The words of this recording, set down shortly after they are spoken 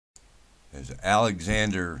as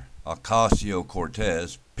Alexander Ocasio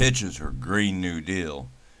Cortez pitches her Green New Deal,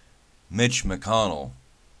 Mitch McConnell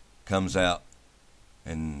comes out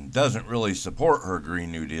and doesn't really support her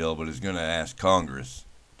Green New Deal, but is going to ask Congress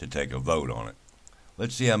to take a vote on it.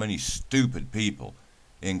 Let's see how many stupid people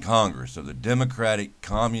in Congress of the Democratic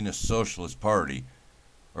Communist Socialist Party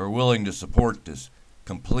are willing to support this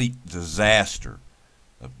complete disaster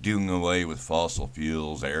of doing away with fossil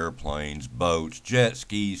fuels, airplanes, boats, jet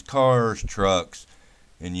skis, cars, trucks,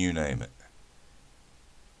 and you name it.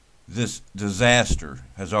 This disaster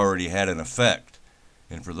has already had an effect.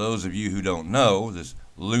 And for those of you who don't know, this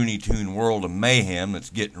Looney Tune world of mayhem that's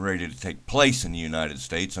getting ready to take place in the United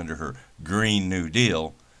States under her Green New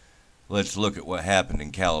Deal, let's look at what happened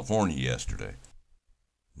in California yesterday.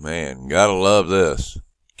 Man, gotta love this.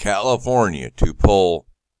 California to pull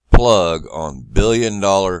plug on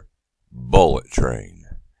billion-dollar bullet train.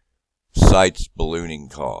 Cites ballooning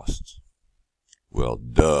costs. Well,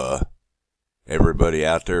 duh. Everybody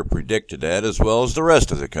out there predicted that, as well as the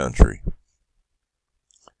rest of the country.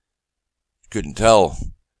 Couldn't tell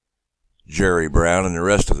Jerry Brown and the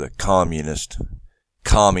rest of the commie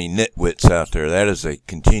nitwits out there that as they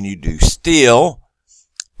continue to steal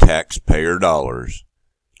taxpayer dollars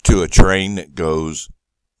to a train that goes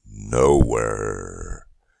nowhere.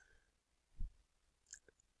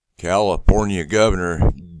 California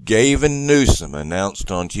Governor Gavin Newsom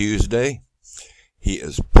announced on Tuesday he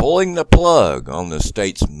is pulling the plug on the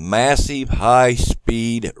state's massive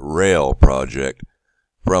high-speed rail project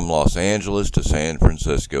from Los Angeles to San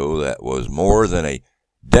Francisco that was more than a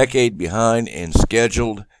decade behind and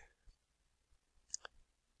scheduled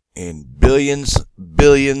and billions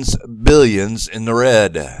in the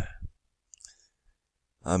red.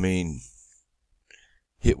 I mean,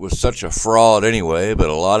 it was such a fraud anyway, but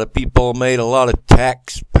a lot of people made a lot of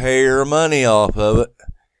taxpayer money off of it.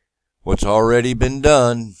 What's already been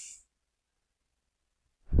done.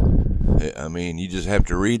 I mean, you just have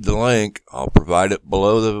to read the link. I'll provide it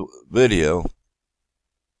below the video.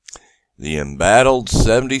 The embattled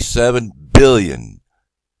 $77 billion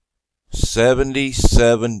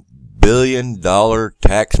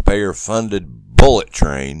taxpayer-funded bullet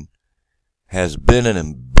train has been an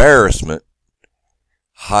embarrassment.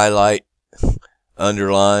 Highlight,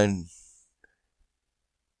 underline,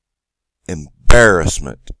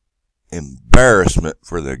 embarrassment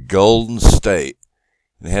for the Golden State,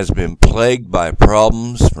 and has been plagued by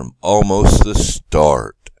problems from almost the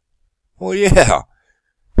start. Well, yeah,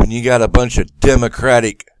 when you got a bunch of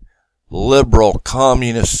Democratic, liberal,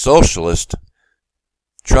 communist, socialist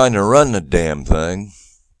trying to run the damn thing.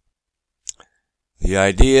 The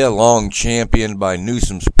idea, long championed by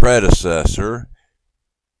Newsom's predecessor,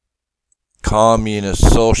 communist,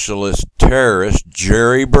 socialist, terrorist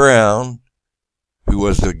Jerry Brown, who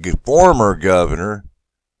was the former governor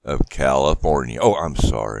of California. Oh, I'm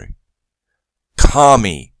sorry.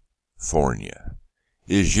 California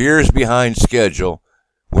is years behind schedule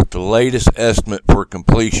with the latest estimate for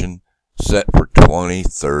completion set for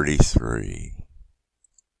 2033.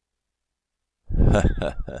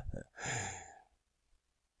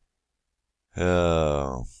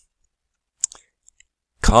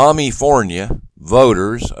 California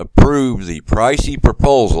voters approved the pricey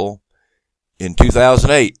proposal in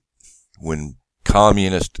 2008 when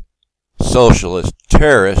communist, socialist,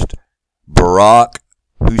 terrorist Barack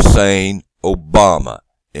Hussein Obama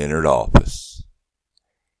entered office.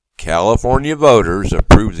 California voters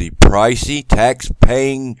approved the pricey,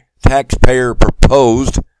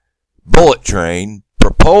 taxpayer-proposed bullet train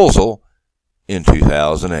proposal in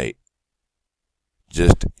 2008.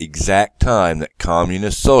 Just exact time that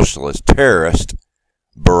communist, socialist, terrorist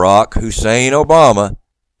Barack Hussein Obama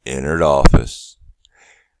entered office.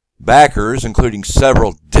 Backers, including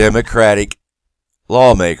several Democratic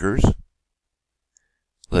lawmakers,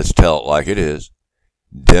 let's tell it like it is,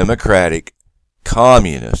 Democratic,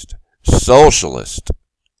 communist, socialist,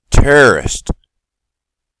 terrorist,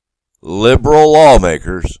 liberal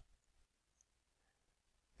lawmakers,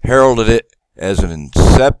 heralded it as an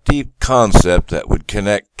inceptive concept that would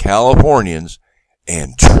connect Californians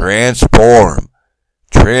and transform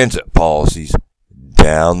transit policies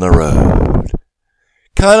down the road.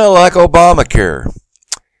 Kind of like Obamacare.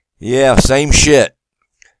 Yeah, same shit.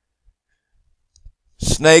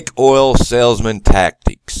 Snake oil salesman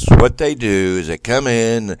tactics. What they do is they come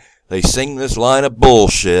in, they sing this line of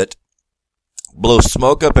bullshit, blow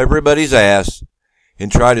smoke up everybody's ass,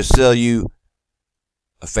 and try to sell you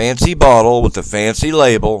a fancy bottle with a fancy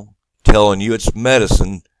label telling you it's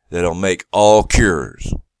medicine that'll make all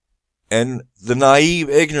cures. And the naive,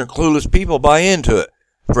 ignorant, clueless people buy into it.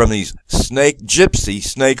 from these gypsy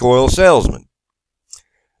snake oil salesmen.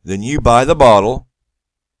 Then you buy the bottle,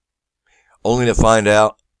 only to find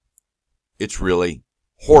out it's really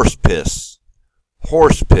horse piss.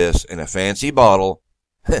 Horse piss in a fancy bottle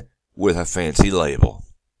with a fancy label.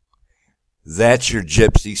 That's your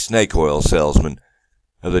gypsy snake oil salesman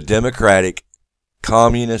of the Democratic,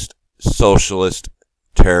 Communist, Socialist,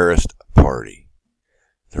 Terrorist Party.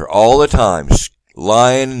 They're all the time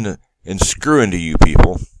lying and screwing to you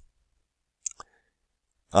people.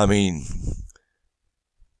 I mean,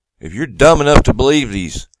 if you're dumb enough to believe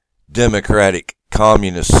these Democratic,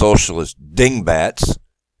 Communist, Socialist dingbats,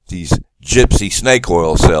 these gypsy snake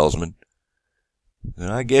oil salesmen,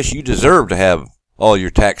 then I guess you deserve to have all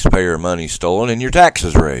your taxpayer money stolen and your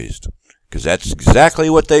taxes raised, because that's exactly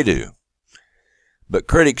what they do. But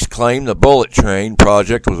critics claim the bullet train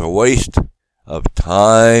project was a waste of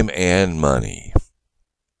time and money.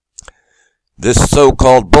 This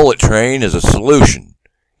so-called bullet train is a solution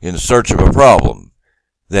in search of a problem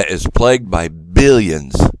that is plagued by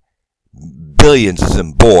billions as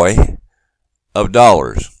in boy, of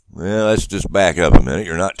dollars. Well, let's just back up a minute.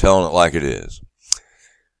 You're not telling it like it is.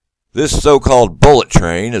 This so-called bullet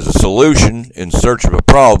train is a solution in search of a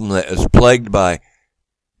problem that is plagued by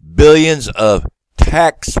billions of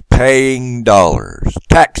taxpayer dollars,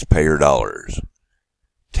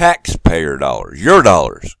 your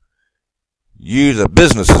dollars. You, the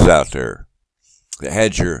businesses out there that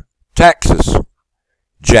had your taxes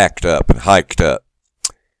jacked up and hiked up.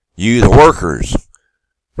 You, the workers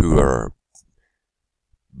who are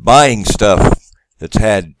buying stuff that's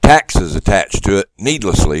had taxes attached to it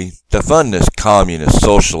needlessly to fund this communist,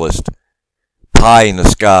 socialist,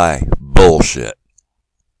 pie-in-the-sky bullshit.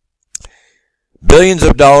 Billions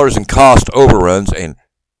of dollars in cost overruns, and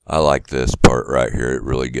I like this part right here, it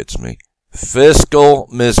really gets me. Fiscal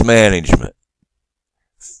mismanagement.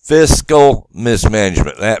 Fiscal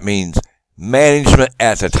mismanagement. That means management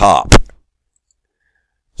at the top.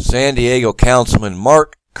 San Diego Councilman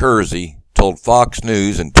Mark Kersey told Fox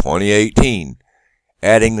News in 2018,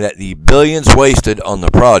 adding that the billions wasted on the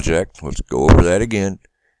project, let's go over that again,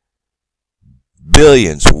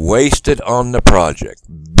 billions wasted on the project,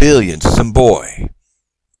 billions, some boy,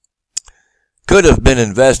 could have been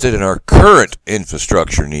invested in our current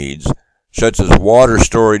infrastructure needs, such as water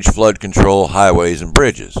storage, flood control, highways, and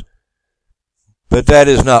bridges. But that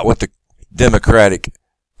is not what the Democratic,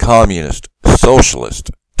 Communist, Socialist,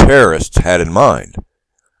 terrorists had in mind.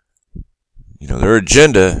 You know, their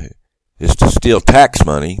agenda is to steal tax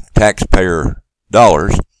money, taxpayer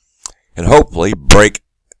dollars, and hopefully break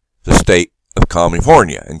the state of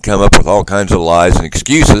California and come up with all kinds of lies and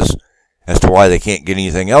excuses as to why they can't get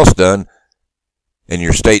anything else done and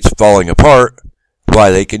your state's falling apart,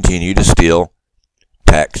 why they continue to steal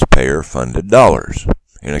taxpayer-funded dollars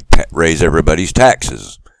and raise everybody's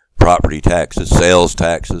taxes, property taxes, sales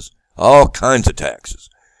taxes, all kinds of taxes.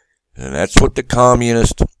 And that's what the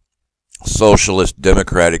Communist, Socialist,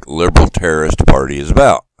 Democratic, Liberal, Terrorist Party is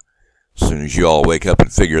about. As soon as you all wake up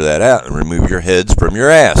and figure that out and remove your heads from your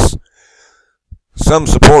ass. Some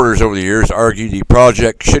supporters over the years argued the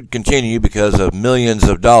project should continue because of millions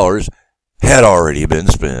of dollars had already been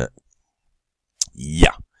spent.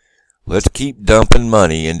 Yeah, let's keep dumping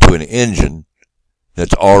money into an engine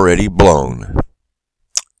that's already blown.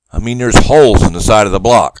 I mean, there's holes in the side of the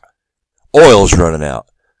block. Oil's running out.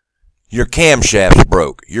 Your camshaft's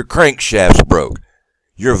broke. Your crankshaft's broke.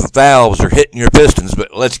 Your valves are hitting your pistons,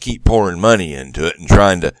 but let's keep pouring money into it and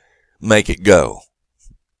trying to make it go.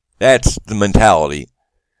 That's the mentality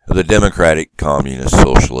of the Democratic, Communist,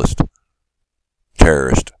 Socialist,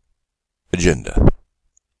 Terrorist agenda.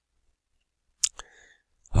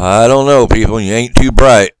 I don't know, people. You ain't too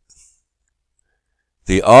bright.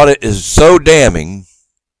 The audit is so damning.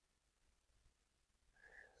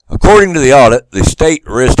 According to the audit, the state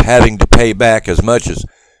risked having to pay back as much as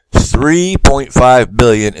 $3.5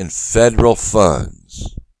 billion in federal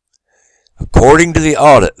funds. According to the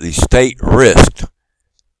audit, the state risked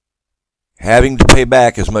having to pay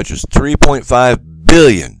back as much as $3.5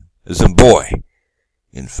 billion, as in boy,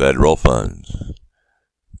 in federal funds.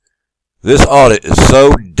 This audit is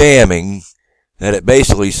so damning that it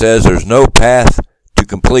basically says there's no path to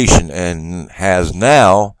completion and has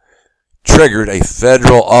now triggered a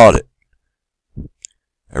federal audit.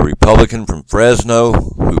 A Republican from Fresno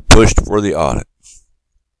who pushed for the audit.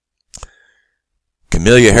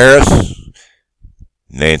 Kamala Harris,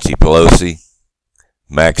 Nancy Pelosi,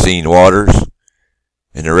 Maxine Waters,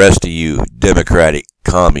 and the rest of you Democratic,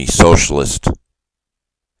 commie, socialist,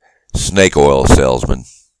 snake oil salesmen,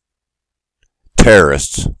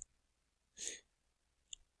 terrorists.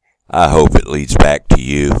 I hope it leads back to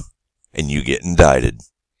you and you get indicted.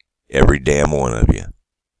 Every damn one of you.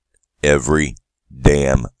 Every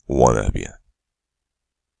damn one of you.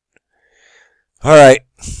 Alright,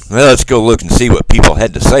 well, let's go look and see what people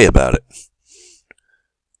had to say about it.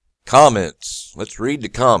 Comments. Let's read the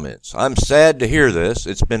comments. I'm sad to hear this.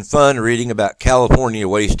 It's been fun reading about California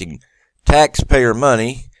wasting taxpayer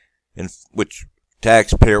money, and which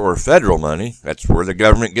taxpayer or federal money. That's where the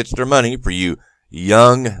government gets their money, for you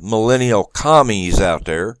young millennial commies out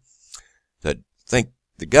there that think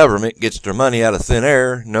the government gets their money out of thin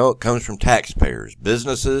air. No, it comes from taxpayers,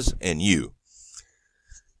 businesses, and you.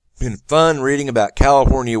 Been fun reading about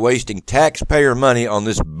California wasting taxpayer money on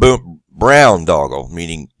this Brown doggle,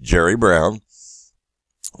 meaning Jerry Brown,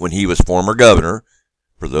 when he was former governor.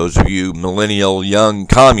 For those of you millennial young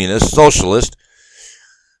communists, socialists,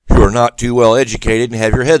 who are not too well educated and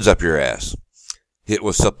have your heads up your ass. It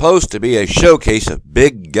was supposed to be a showcase of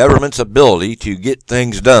big government's ability to get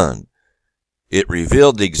things done. It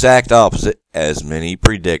revealed the exact opposite, as many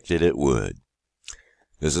predicted it would.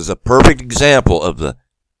 This is a perfect example of the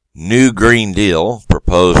New Green Deal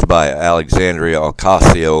proposed by Alexandria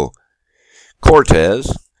Ocasio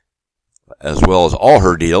Cortez, as well as all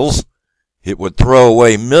her deals. It would throw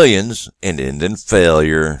away millions and end in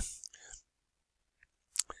failure.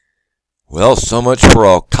 Well, so much for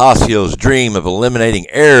Ocasio's dream of eliminating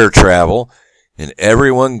air travel and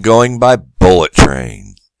everyone going by bullet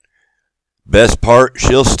train. Best part,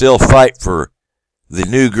 she'll still fight for the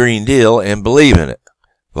New Green Deal and believe in it,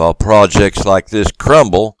 while projects like this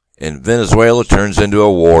crumble and Venezuela turns into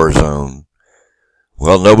a war zone.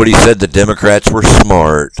 Well, nobody said the Democrats were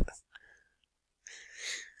smart.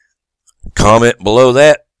 Comment below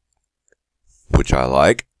that, which I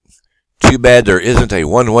like. Too bad there isn't a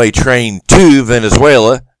one-way train to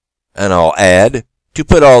Venezuela, and I'll add, to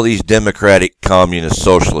put all these Democratic, Communist,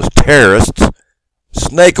 Socialist terrorists,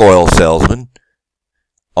 snake oil salesmen,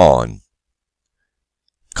 on.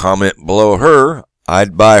 Comment below her,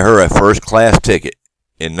 I'd buy her a first-class ticket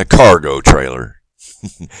in the cargo trailer.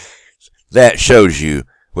 That shows you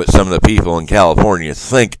what some of the people in California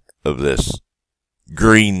think of this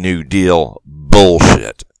Green New Deal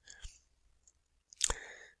bullshit.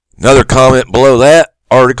 Another comment below that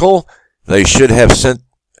article, they should have sent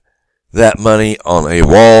that money on a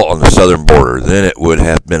wall on the southern border. Then it would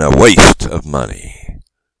have been a waste of money.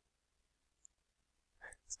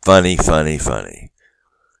 Funny, funny, funny.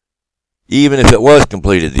 Even if it was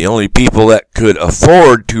completed, the only people that could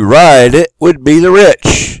afford to ride it would be the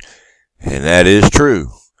rich. And that is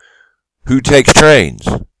true. Who takes trains?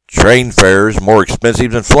 Train fares more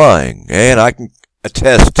expensive than flying, and I can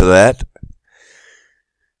attest to that,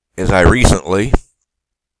 as I recently,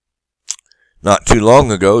 not too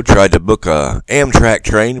long ago, tried to book a Amtrak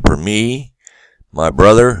train for me, my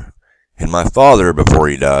brother, and my father before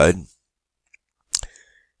he died,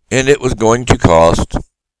 and it was going to cost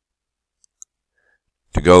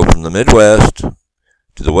to go from the Midwest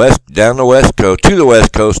to the West, down the West Coast, to the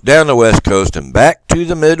West Coast, down the West Coast, and back to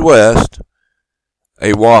the Midwest,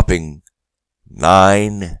 a whopping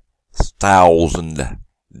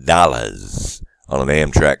 $9,000 on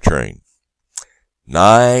an Amtrak train.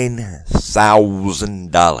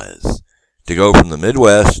 $9,000 to go from the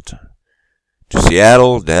Midwest to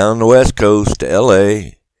Seattle, down the West Coast to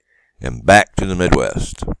LA, and back to the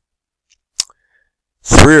Midwest.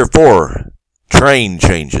 3 or 4 train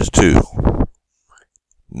changes too.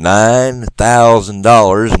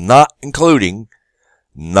 $9,000, not including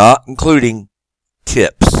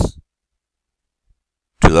tips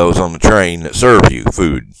to those on the train that serve you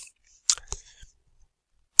food.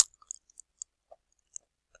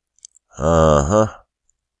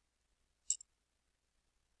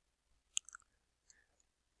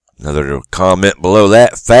 Another comment below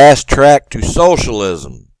that, fast track to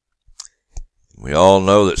socialism. We all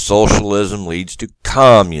know that socialism leads to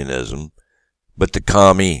communism, but the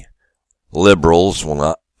commie liberals will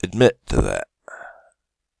not admit to that.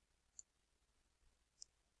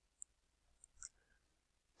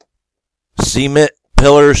 Cement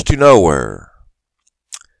pillars to nowhere.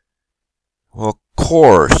 Well, of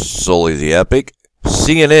course, Sully the Epic.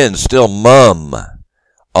 CNN still mum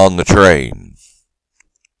on the train.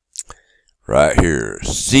 Right here.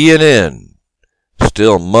 CNN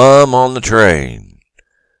still mum on the train.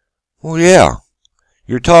 Well, yeah.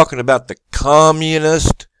 You're talking about the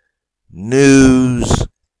Communist News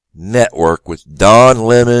Network with Don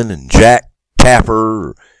Lemon and Jack Tapper,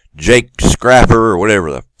 or Jake Scrapper, or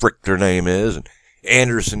whatever the frick their name is, and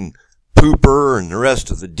Anderson Pooper and the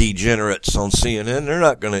rest of the degenerates on CNN. They're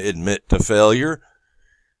not going to admit to failure.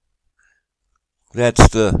 That's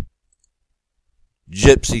the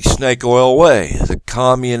gypsy snake oil way, the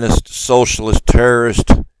communist, socialist, terrorist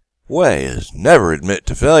way, is never admit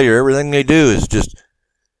to failure. Everything they do is just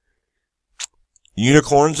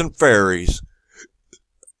unicorns and fairies.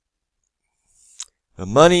 The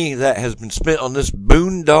money that has been spent on this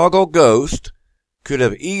boondoggle ghost could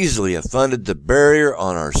have easily funded the barrier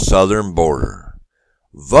on our southern border.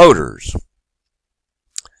 Voters.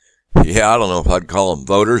 Yeah, I don't know if I'd call them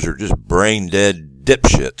voters or just brain-dead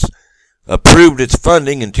dipshits. Approved its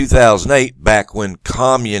funding in 2008, back when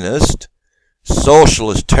communist,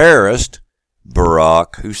 socialist terrorist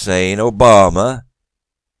Barack Hussein Obama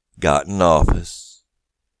got in office.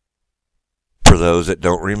 For those that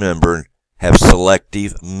don't remember, have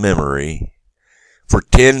selective memory, for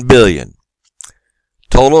 $10 billion.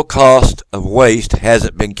 Total cost of waste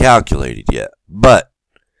hasn't been calculated yet, but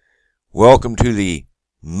welcome to the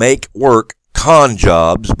make work con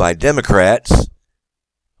jobs by Democrats.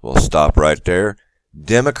 We'll stop right there.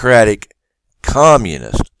 Democratic,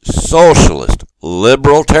 communist, socialist,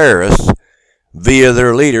 liberal terrorists via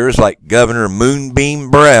their leaders like Governor Moonbeam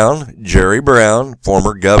Brown, Jerry Brown,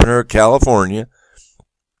 former governor of California,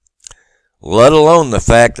 let alone the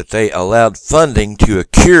fact that they allowed funding to a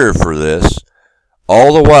cure for this,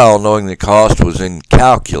 all the while knowing the cost was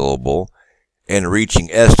incalculable and reaching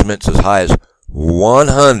estimates as high as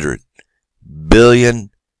 100 billion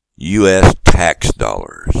U.S. tax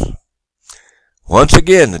dollars. Once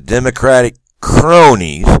again, the Democratic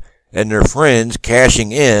cronies and their friends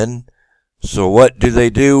cashing in. So what do they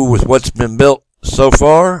do with what's been built so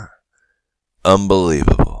far?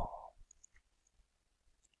 Unbelievable.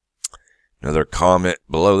 Another comment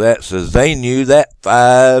below that says they knew that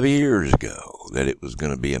 5 years ago that it was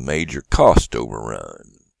going to be a major cost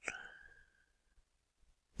overrun.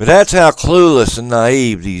 But that's how clueless and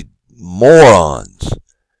naive these morons,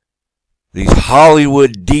 these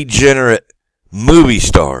Hollywood degenerate movie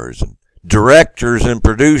stars and directors and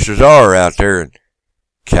producers are out there in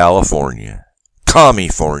California.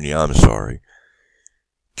 California, I'm sorry.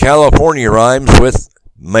 California rhymes with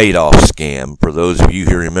Madoff scam, for those of you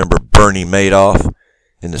who remember Bernie Madoff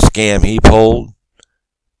and the scam he pulled.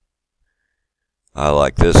 I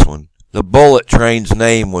like this one. The bullet train's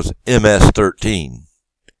name was MS-13.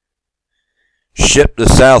 Shipped the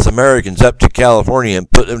South Americans up to California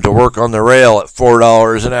and put them to work on the rail at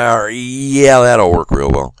 $4 an hour. Yeah, that'll work real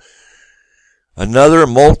well. Another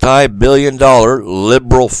multi-billion-dollar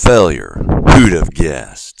liberal failure. Who'd have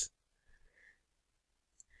guessed?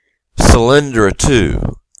 Solyndra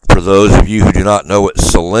 2. For those of you who do not know what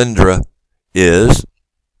Solyndra is,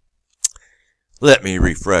 let me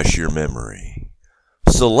refresh your memory.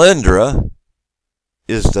 Solyndra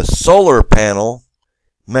is the solar panel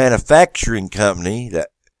manufacturing company that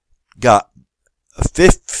got a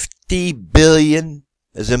 $50 billion,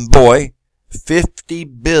 as in boy,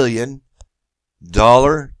 $50 billion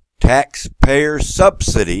taxpayer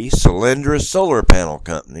subsidy. Solyndra Solar Panel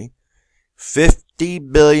Company,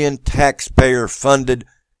 $50 billion taxpayer funded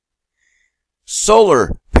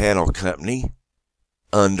solar panel company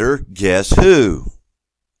under guess who?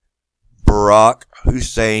 Barack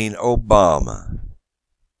Hussein Obama.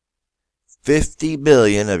 $50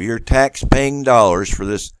 billion of your tax-paying dollars for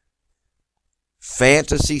this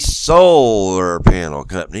fantasy solar panel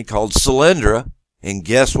company called Solyndra, and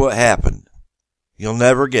guess what happened? You'll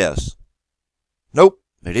never guess. Nope,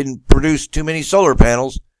 they didn't produce too many solar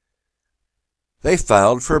panels. They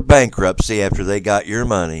filed for bankruptcy after they got your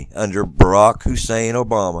money under Barack Hussein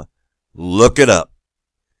Obama. Look it up.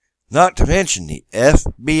 Not to mention the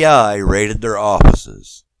FBI raided their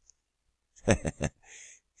offices.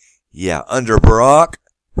 Yeah, under Barack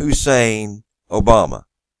Hussein Obama,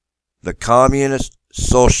 the communist,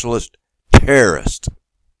 socialist terrorist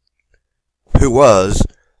who was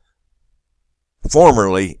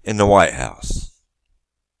formerly in the White House.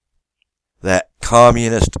 That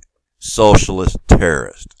communist, socialist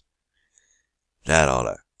terrorist. That ought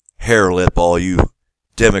to hair lip all you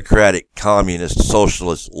Democratic, communist,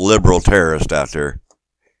 socialist, liberal terrorists out there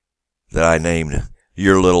that I named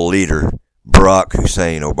your little leader, Barack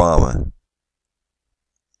Hussein Obama.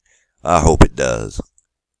 I hope it does.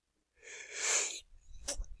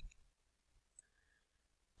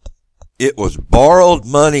 It was borrowed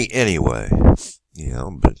money anyway,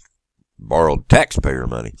 but borrowed taxpayer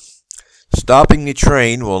money. Stopping the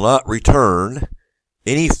train will not return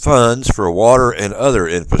any funds for water and other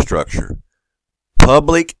infrastructure.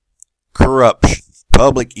 Public corruption.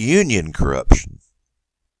 Public union corruption.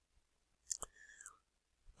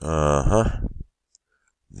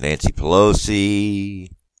 Nancy Pelosi,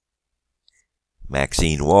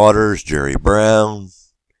 Maxine Waters, Jerry Brown,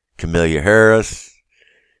 Kamala Harris,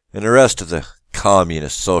 and the rest of the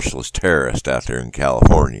communist socialist terrorist out there in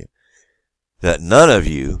California that none of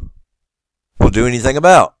you will do anything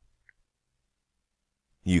about.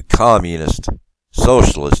 You communist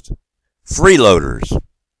socialist freeloaders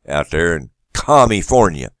out there in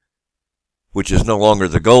California, which is no longer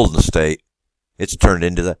the Golden State. It's turned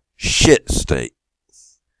into the shit state.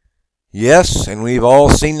 Yes, and we've all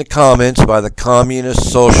seen the comments by the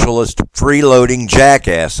communist, socialist, freeloading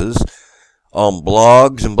jackasses on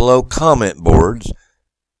blogs and below comment boards.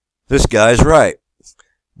 This guy's right.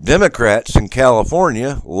 Democrats in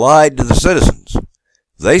California lied to the citizens.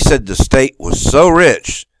 They said the state was so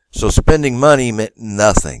rich, so spending money meant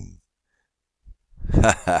nothing.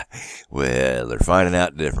 Well, they're finding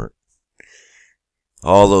out different.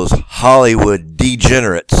 All those Hollywood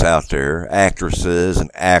degenerates out there, actresses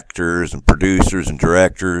and actors and producers and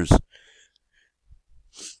directors.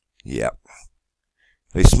 Yep.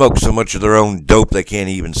 They smoke so much of their own dope they can't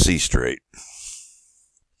even see straight.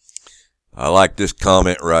 I like this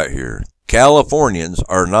comment right here. Californians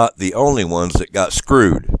are not the only ones that got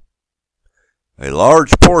screwed. A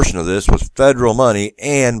large portion of this was federal money,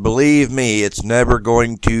 and believe me, it's never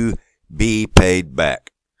going to be paid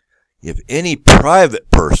back. If any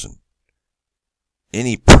private person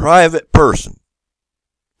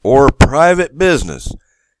or private business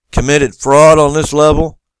committed fraud on this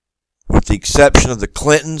level, with the exception of the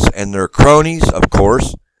Clintons and their cronies, of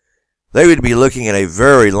course, they would be looking at a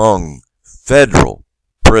very long federal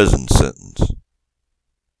prison sentence.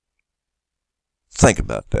 Think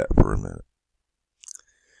about that for a minute.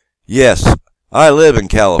 Yes, I live in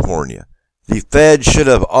California. The Fed should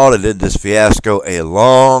have audited this fiasco a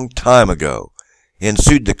long time ago and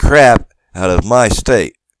sued the crap out of my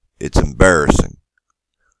state. It's embarrassing.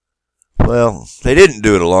 Well, they didn't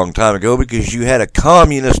do it a long time ago because you had a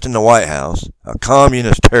communist in the White House, a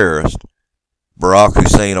communist terrorist, Barack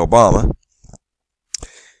Hussein Obama,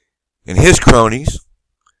 and his cronies,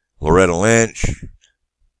 Loretta Lynch,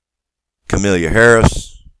 Kamala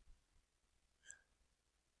Harris,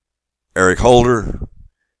 Eric Holder.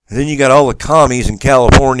 And then you got all the commies in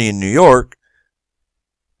California and New York,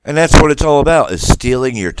 and that's what it's all about, is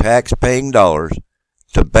stealing your tax-paying dollars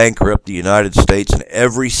to bankrupt the United States and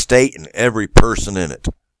every state and every person in it.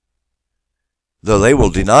 Though they will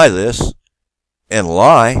deny this and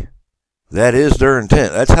lie, that is their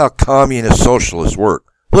intent. That's how communist socialists work.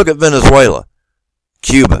 Look at Venezuela,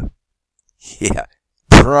 Cuba. Yeah,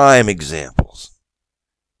 prime examples.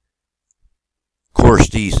 Of course,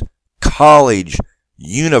 these college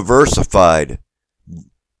universified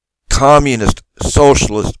communist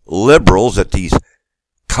socialist liberals at these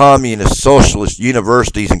communist socialist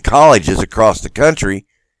universities and colleges across the country,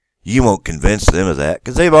 you won't convince them of that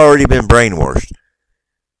because they've already been brainwashed.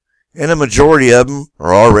 And a majority of them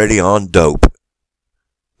are already on dope.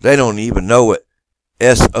 They don't even know what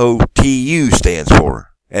SOTU stands for,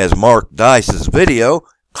 as Mark Dice's video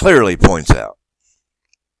clearly points out.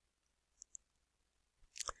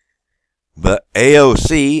 But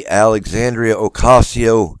AOC, Alexandria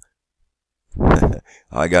Ocasio,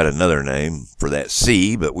 I got another name for that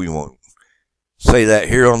C, but we won't say that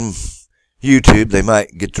here on YouTube. They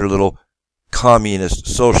might get their little communist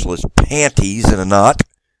socialist panties in a knot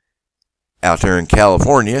out there in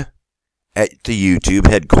California at the YouTube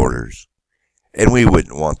headquarters. And we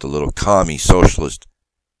wouldn't want the little commie socialist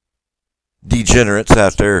degenerates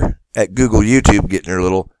out there at Google YouTube getting their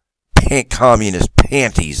little communist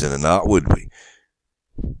panties in a knot, would we?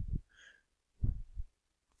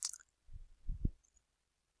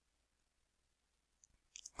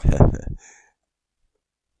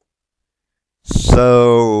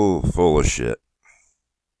 So full of shit.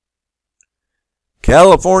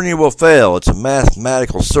 California will fail. It's a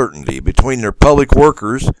mathematical certainty. Between their public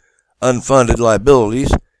workers, unfunded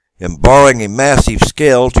liabilities, and borrowing a massive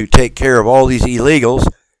scale to take care of all these illegals,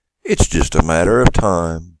 it's just a matter of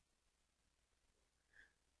time.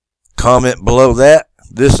 Comment below that.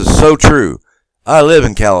 This is so true. I live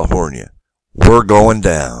in California. We're going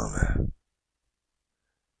down.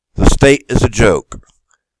 The state is a joke.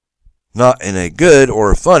 Not in a good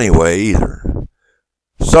or a funny way either.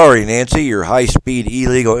 Sorry, Nancy, your high-speed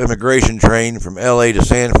illegal immigration train from LA to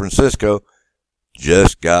San Francisco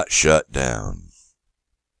just got shut down.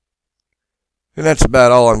 And that's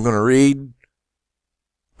about all I'm going to read.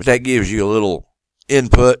 But that gives you a little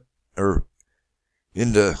input or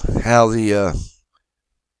into how the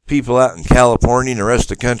people out in California and the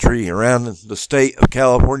rest of the country around the state of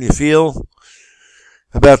California feel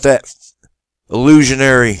about that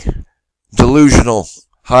illusionary, delusional,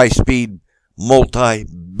 high-speed,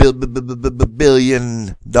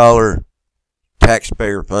 multi-billion-dollar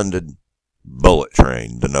taxpayer-funded bullet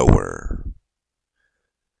train to nowhere.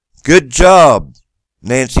 Good job,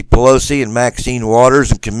 Nancy Pelosi and Maxine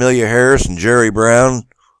Waters and Camellia Harris and Jerry Brown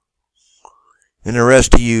and the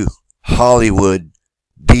rest of you Hollywood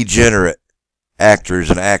degenerate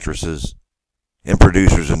actors and actresses and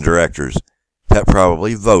producers and directors that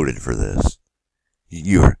probably voted for this.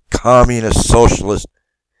 You're communist, socialist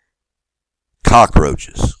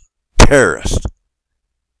cockroaches, terrorists,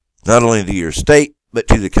 not only to your state, but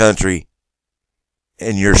to the country,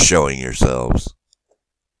 and you're showing yourselves.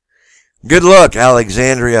 Good luck,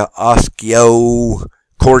 Alexandria Ocasio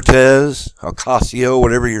Cortez, Ocasio,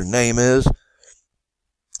 whatever your name is.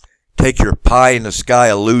 Take your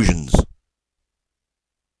pie-in-the-sky illusions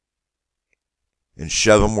and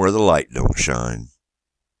shove them where the light don't shine.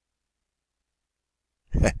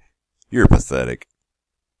 You're pathetic.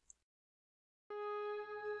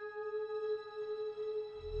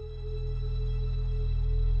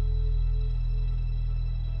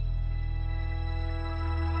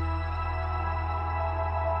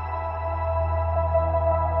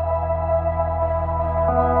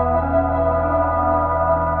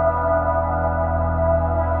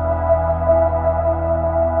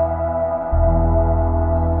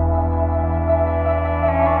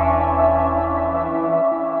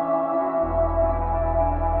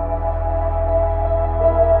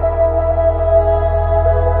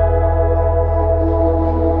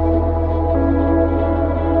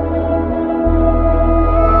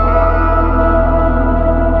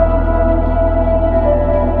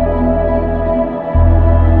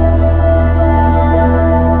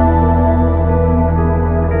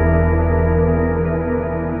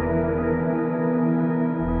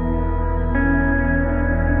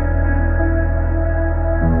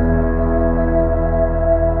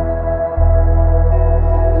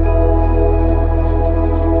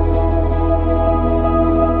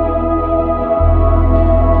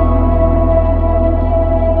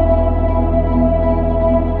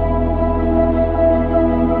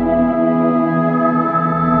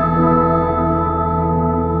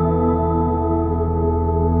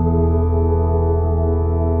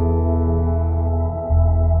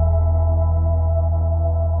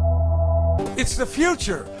 It's the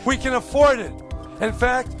future. We can afford it. In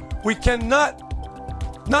fact, we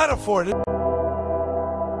cannot not afford it.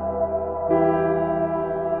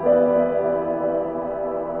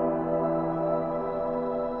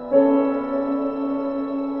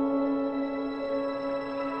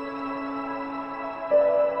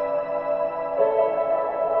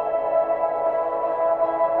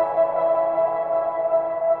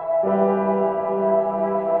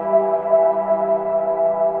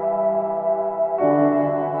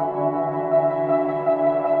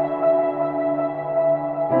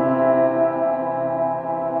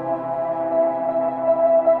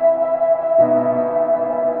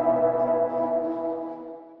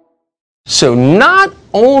 So not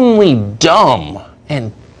only dumb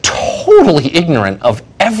and totally ignorant of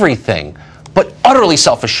everything, but utterly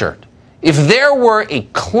self-assured. If there were a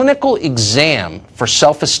clinical exam for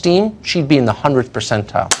self-esteem, she'd be in the 100th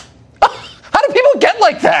percentile. How do people get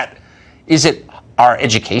like that? Is it our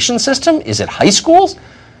education system? Is it high schools?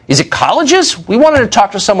 Is it colleges? We wanted to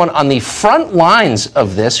talk to someone on the front lines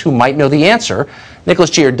of this who might know the answer.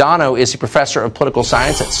 Nicholas Giordano is a professor of political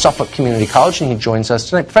science at Suffolk Community College, and he joins us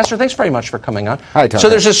tonight. Professor, thanks very much for coming on. Hi, Tom. So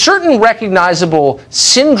there's a certain recognizable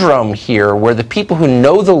syndrome here where the people who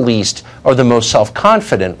know the least are the most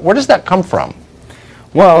self-confident. Where does that come from?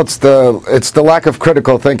 Well, it's the lack of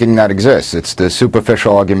critical thinking that exists. It's the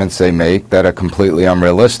superficial arguments they make that are completely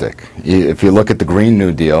unrealistic. If you look at the Green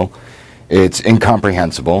New Deal, it's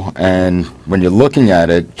incomprehensible, and when you're looking at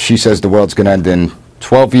it, she says the world's going to end in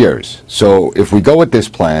 12 years. So if we go with this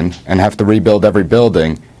plan and have to rebuild every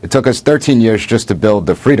building, it took us 13 years just to build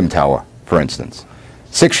the Freedom Tower, for instance.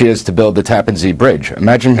 6 years to build the Tappan Zee Bridge.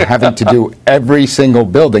 Imagine having to do every single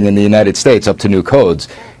building in the United States up to new codes.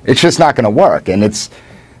 It's just not going to work, and it's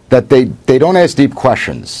that they don't ask deep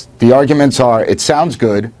questions. The arguments are, it sounds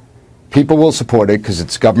good, people will support it because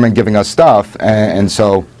it's government giving us stuff, and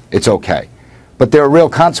so it's okay. But there are real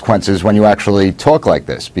consequences when you actually talk like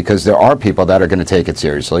this, because there are people that are going to take it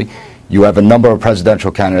seriously. You have a number of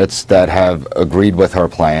presidential candidates that have agreed with her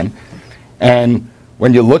plan. And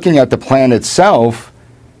when you're looking at the plan itself,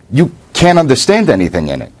 you can't understand anything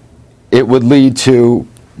in it. It would lead to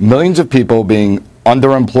millions of people being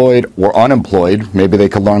underemployed or unemployed. Maybe they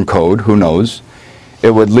could learn code, who knows.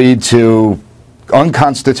 It would lead to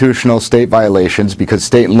unconstitutional state violations because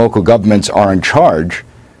state and local governments are in charge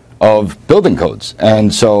of building codes.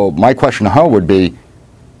 And so my question to her would be,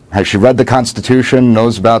 Has she read the Constitution,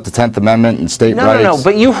 knows about the 10th Amendment and state rights? No,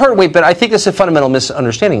 but you heard, wait, but I think it's a fundamental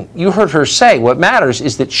misunderstanding. You heard her say what matters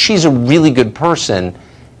is that she's a really good person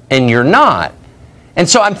and you're not. And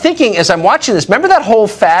so I'm thinking, as I'm watching this, remember that whole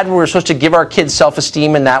fad where we were supposed to give our kids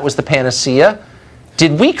self-esteem and that was the panacea?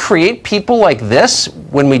 Did we create people like this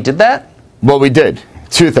when we did that? Well, we did.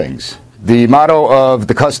 Two things. The motto of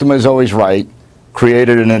the customer is always right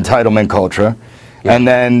created an entitlement culture. Yeah. And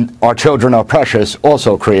then our children are precious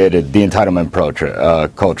also created the entitlement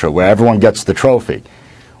culture where everyone gets the trophy.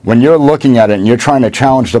 When you're looking at it and you're trying to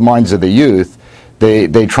challenge the minds of the youth,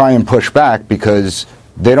 they try and push back because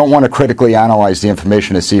they don't want to critically analyze the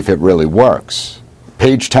information to see if it really works.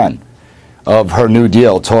 Page 10 of her New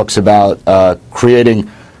Deal talks about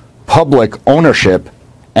creating public ownership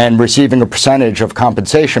and receiving a percentage of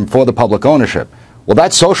compensation for the public ownership. Well,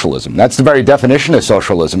 that's socialism. That's the very definition of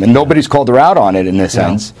socialism, and nobody's called her out on it in this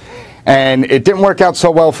sense. And it didn't work out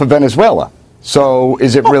so well for Venezuela. So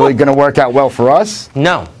is it really going to work out well for us?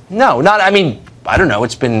 No, not, I mean, I don't know.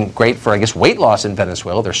 It's been great for, I guess, weight loss in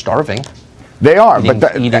Venezuela. They're starving. They are.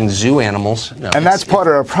 Eating zoo animals. No, and that's part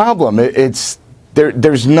of the problem.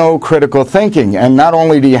 There's no critical thinking. And not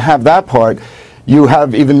only do you have that part, you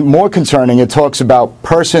have even more concerning, it talks about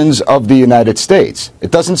persons of the United States. It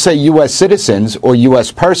doesn't say U.S. citizens or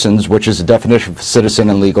U.S. persons, which is a definition for citizen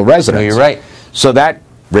and legal residents. No, you're right. So that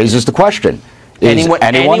raises the question.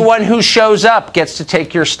 Anyone who shows up gets to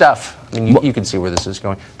take your stuff. I mean, you can see where this is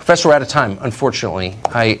going. Professor, we're out of time, unfortunately.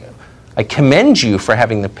 I commend you for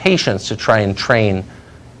having the patience to try and train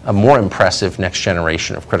a more impressive next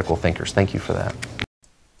generation of critical thinkers. Thank you for that.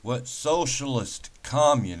 What socialist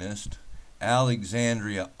communist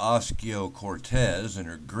Alexandria Ocasio Cortez and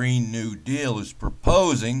her Green New Deal is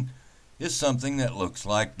proposing is something that looks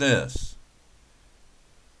like this.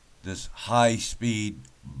 This high-speed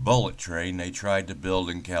bullet train they tried to build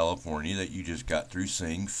in California that you just got through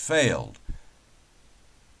seeing failed.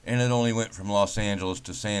 And it only went from Los Angeles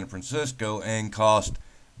to San Francisco and cost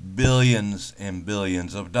billions and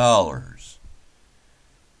billions of dollars.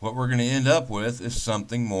 What we're going to end up with is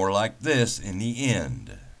something more like this in the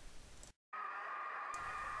end.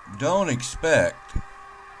 Don't expect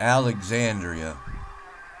Alexandria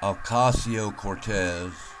Ocasio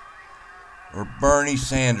Cortez or Bernie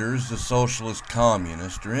Sanders, the socialist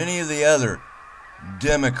communist, or any of the other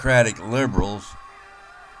democratic liberals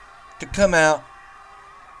to come out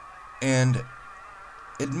and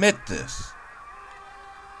admit this.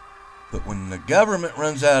 But when the government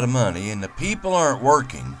runs out of money and the people aren't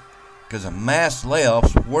working because of mass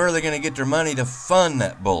layoffs, where are they going to get their money to fund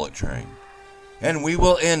that bullet train? And we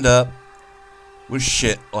will end up with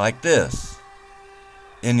shit like this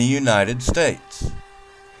in the United States.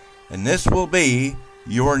 And this will be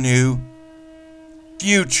your new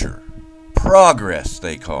future. Progress,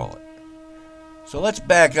 they call it. So let's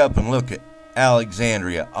back up and look at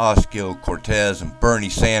Alexandria Ocasio Cortez and Bernie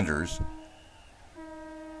Sanders'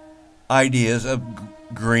 ideas of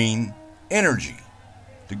green energy,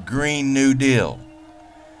 the Green New Deal,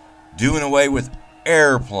 doing away with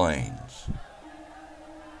airplanes.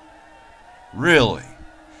 Really?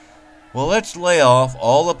 Well, let's lay off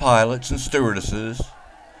all the pilots and stewardesses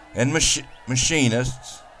and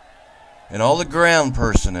machinists and all the ground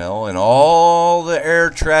personnel and all the air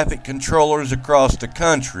traffic controllers across the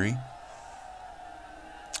country,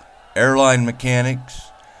 airline mechanics,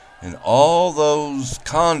 and all those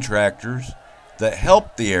contractors that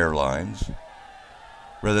help the airlines,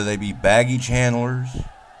 whether they be baggage handlers,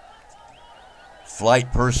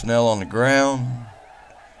 flight personnel on the ground,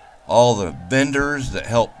 all the vendors that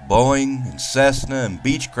help Boeing and Cessna and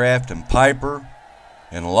Beechcraft and Piper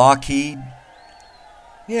and Lockheed.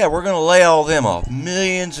 Yeah, we're going to lay all them off.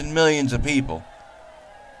 Millions and millions of people.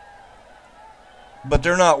 But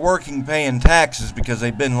they're not working paying taxes because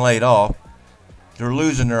they've been laid off. They're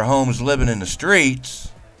losing their homes living in the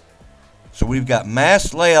streets. So we've got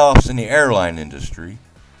mass layoffs in the airline industry,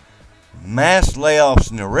 mass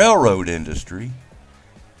layoffs in the railroad industry,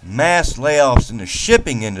 mass layoffs in the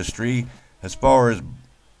shipping industry as far as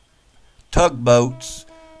tugboats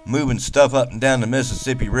moving stuff up and down the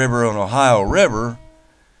Mississippi River and Ohio River,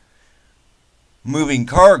 moving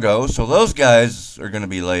cargo. So those guys are going to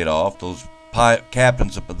be laid off, those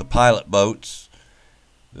captains of the pilot boats,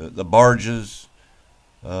 the barges,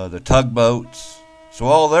 the tugboats. So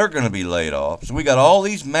all they're going to be laid off. So we got all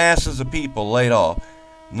these masses of people laid off,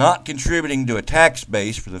 not contributing to a tax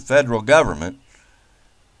base for the federal government.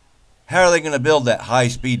 How are they going to build that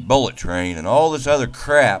high-speed bullet train and all this other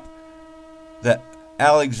crap that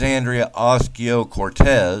Alexandria Ocasio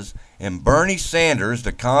Cortez and Bernie Sanders,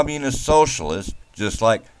 the communist socialist, just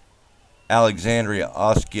like Alexandria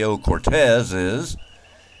Ocasio Cortez is,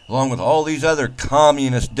 along with all these other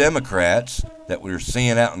communist Democrats that we're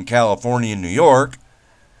seeing out in California and New York,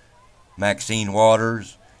 Maxine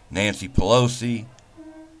Waters, Nancy Pelosi,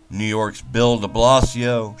 New York's Bill de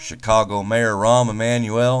Blasio, Chicago Mayor Rahm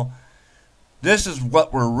Emanuel. This is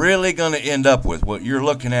what we're really going to end up with, what you're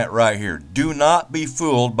looking at right here. Do not be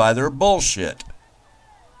fooled by their bullshit.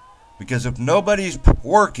 Because if nobody's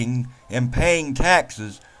working and paying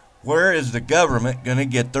taxes, where is the government going to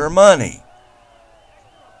get their money?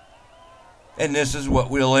 And this is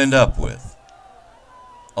what we'll end up with,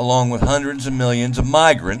 along with hundreds of millions of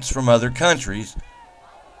migrants from other countries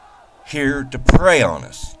here to prey on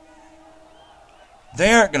us.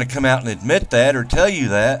 They aren't going to come out and admit that or tell you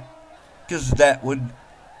that, because that would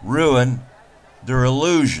ruin their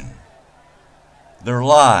illusion, their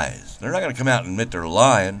lies. They're not going to come out and admit they're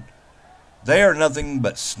lying. They are nothing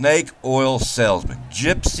but snake oil salesmen,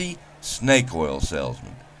 gypsy snake oil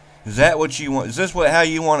salesmen. Is that what you want? Is this how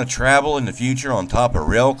you want to travel in the future, on top of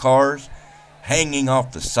rail cars, hanging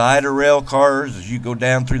off the side of rail cars as you go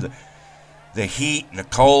down through the heat and the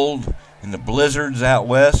cold and the blizzards out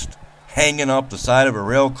west, hanging off the side of a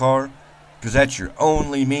rail car because that's your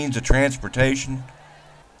only means of transportation?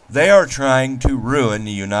 They are trying to ruin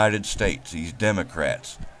the United States, these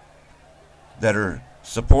Democrats that are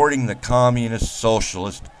supporting the communist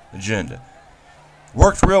socialist agenda.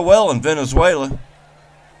 Worked real well in Venezuela.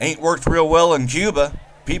 Ain't worked real well in Cuba.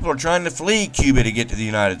 People are trying to flee Cuba to get to the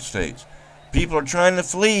United States. People are trying to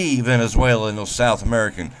flee Venezuela and those South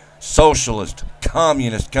American socialist,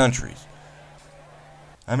 communist countries.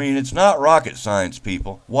 I mean, it's not rocket science,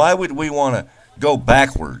 people. Why would we want to go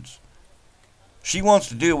backwards? She wants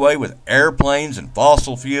to do away with airplanes and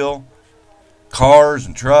fossil fuel, cars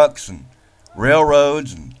and trucks and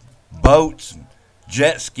railroads and boats and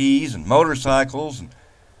jet skis and motorcycles. And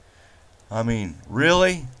I mean,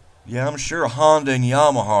 really? Yeah, I'm sure Honda and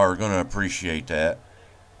Yamaha are going to appreciate that,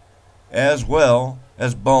 as well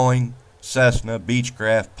as Boeing, Cessna,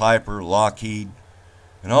 Beechcraft, Piper, Lockheed,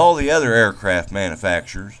 and all the other aircraft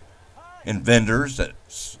manufacturers and vendors that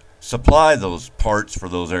supply those parts for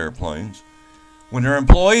those airplanes when their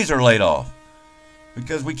employees are laid off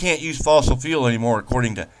because we can't use fossil fuel anymore,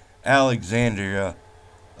 according to Alexandria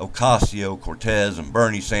Ocasio Cortez and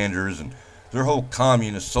Bernie Sanders and their whole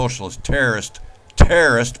communist, socialist,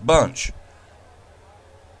 terrorist bunch.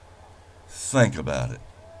 Think about it.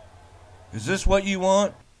 Is this what you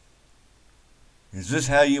want? Is this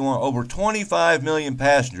how you want? Over 25 million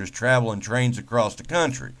passengers travel in trains across the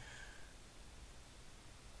country.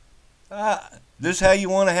 This how you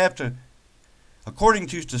want to have to? According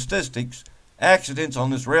to statistics, accidents on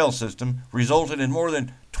this rail system resulted in more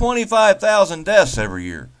than 25,000 deaths every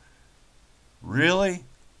year. Really?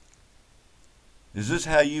 Is this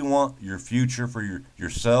how you want your future for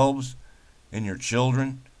yourselves and your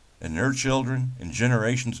children and their children and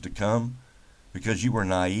generations to come? Because you were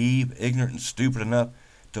naive, ignorant, and stupid enough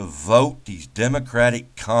to vote these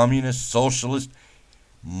democratic, communist, socialist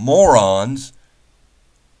morons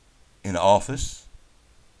in office?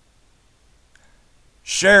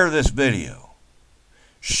 Share this video.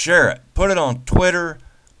 Share it. Put it on Twitter.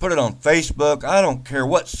 Put it on Facebook. I don't care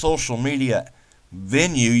what social media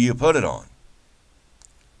venue you put it on.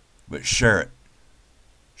 But share it.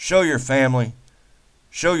 Show your family.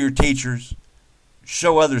 Show your teachers.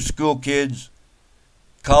 Show other school kids,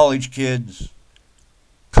 college kids,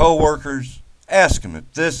 co-workers. Ask them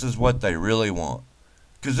if this is what they really want.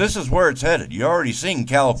 Because this is where it's headed. You already seen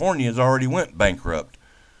California's already went bankrupt.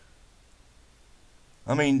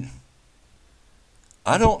 I mean,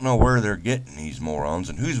 I don't know where they're getting these morons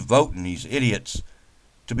and who's voting these idiots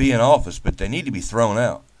to be in office, but they need to be thrown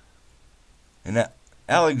out. And that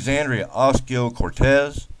Alexandria Ocasio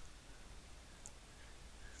Cortez,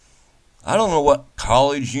 I don't know what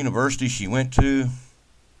college, university she went to.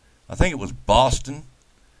 I think it was Boston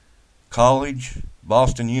College,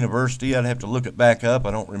 Boston University. I'd have to look it back up.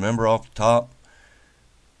 I don't remember off the top.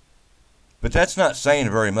 But that's not saying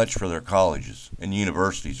very much for their colleges and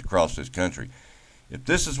universities across this country. If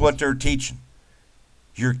this is what they're teaching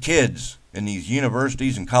your kids in these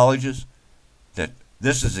universities and colleges, that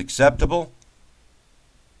this is acceptable,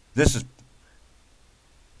 this is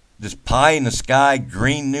this pie in the sky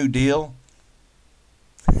Green New Deal,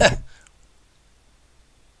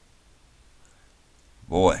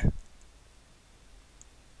 boy,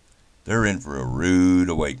 they're in for a rude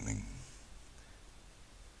awakening.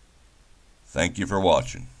 Thank you for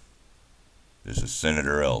watching. This is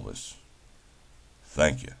Senator Elvis.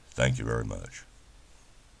 Thank you. Thank you very much.